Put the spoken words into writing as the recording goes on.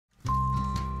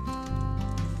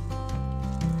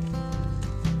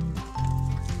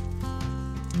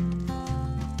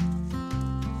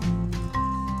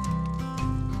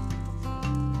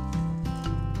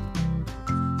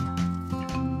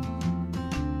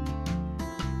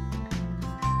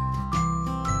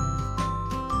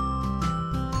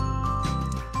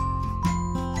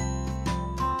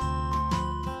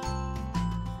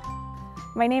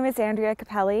My name is Andrea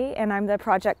Capelli and I'm the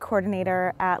project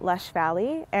coordinator at Lush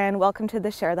Valley, and welcome to the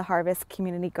Share the Harvest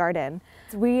Community Garden.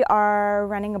 We are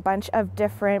running a bunch of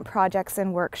different projects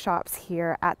and workshops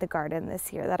here at the garden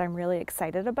this year that I'm really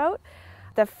excited about.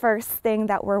 The first thing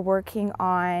that we're working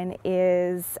on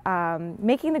is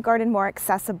making the garden more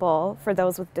accessible for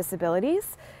those with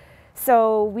disabilities.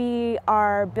 So we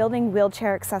are building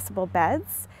wheelchair accessible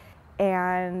beds,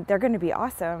 and they're going to be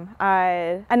awesome.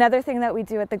 Another thing that we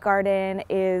do at the garden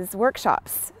is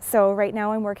workshops. So right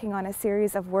now I'm working on a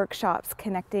series of workshops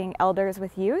connecting elders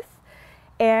with youth,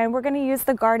 and we're going to use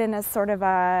the garden as sort of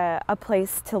a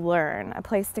place to learn, a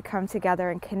place to come together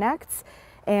and connect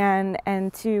and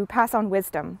to pass on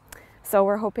wisdom. So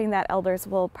we're hoping that elders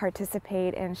will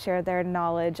participate and share their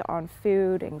knowledge on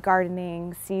food and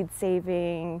gardening, seed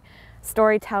saving,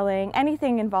 storytelling,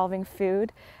 anything involving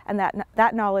food, and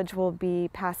that knowledge will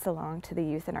be passed along to the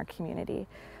youth in our community.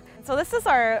 So this is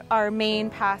our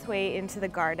main pathway into the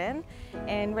garden,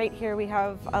 and right here we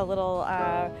have a little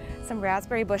some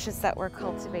raspberry bushes that we're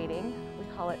cultivating. We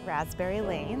call it Raspberry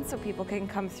Lane, so people can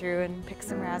come through and pick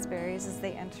some raspberries as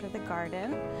they enter the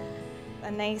garden. A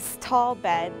nice tall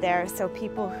bed there, so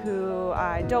people who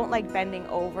don't like bending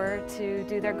over to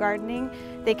do their gardening,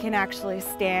 they can actually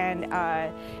stand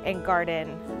and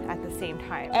garden at the same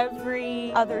time.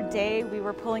 Every other day we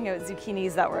were pulling out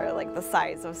zucchinis that were like the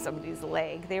size of somebody's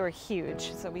leg. They were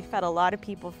huge, so we fed a lot of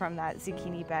people from that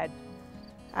zucchini bed.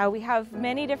 We have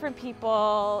many different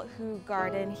people who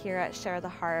garden here at Share the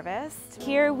Harvest.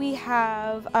 Here we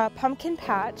have a pumpkin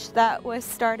patch that was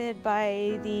started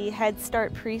by the Head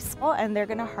Start preschool, and they're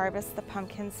going to harvest the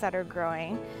pumpkins that are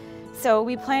growing. So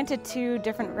we planted two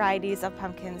different varieties of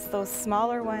pumpkins. Those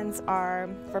smaller ones are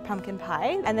for pumpkin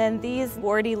pie, and then these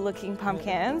warty looking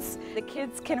pumpkins, the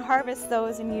kids can harvest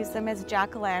those and use them as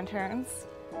jack-o'-lanterns.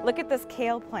 Look at this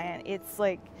kale plant. It's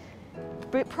like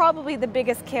probably the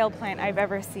biggest kale plant I've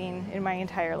ever seen in my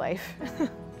entire life.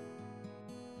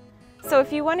 So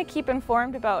if you want to keep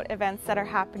informed about events that are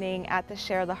happening at the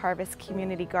Share the Harvest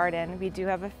Community Garden, we do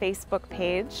have a Facebook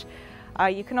page.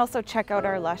 You can also check out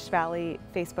our Lush Valley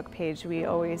Facebook page. We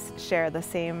always share the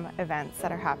same events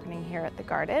that are happening here at the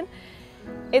garden.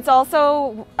 It's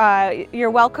also,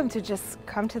 you're welcome to just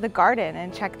come to the garden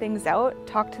and check things out,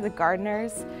 talk to the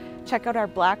gardeners, check out our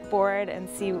blackboard and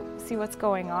see what's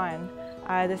going on.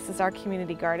 This is our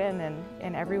community garden,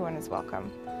 and everyone is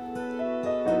welcome.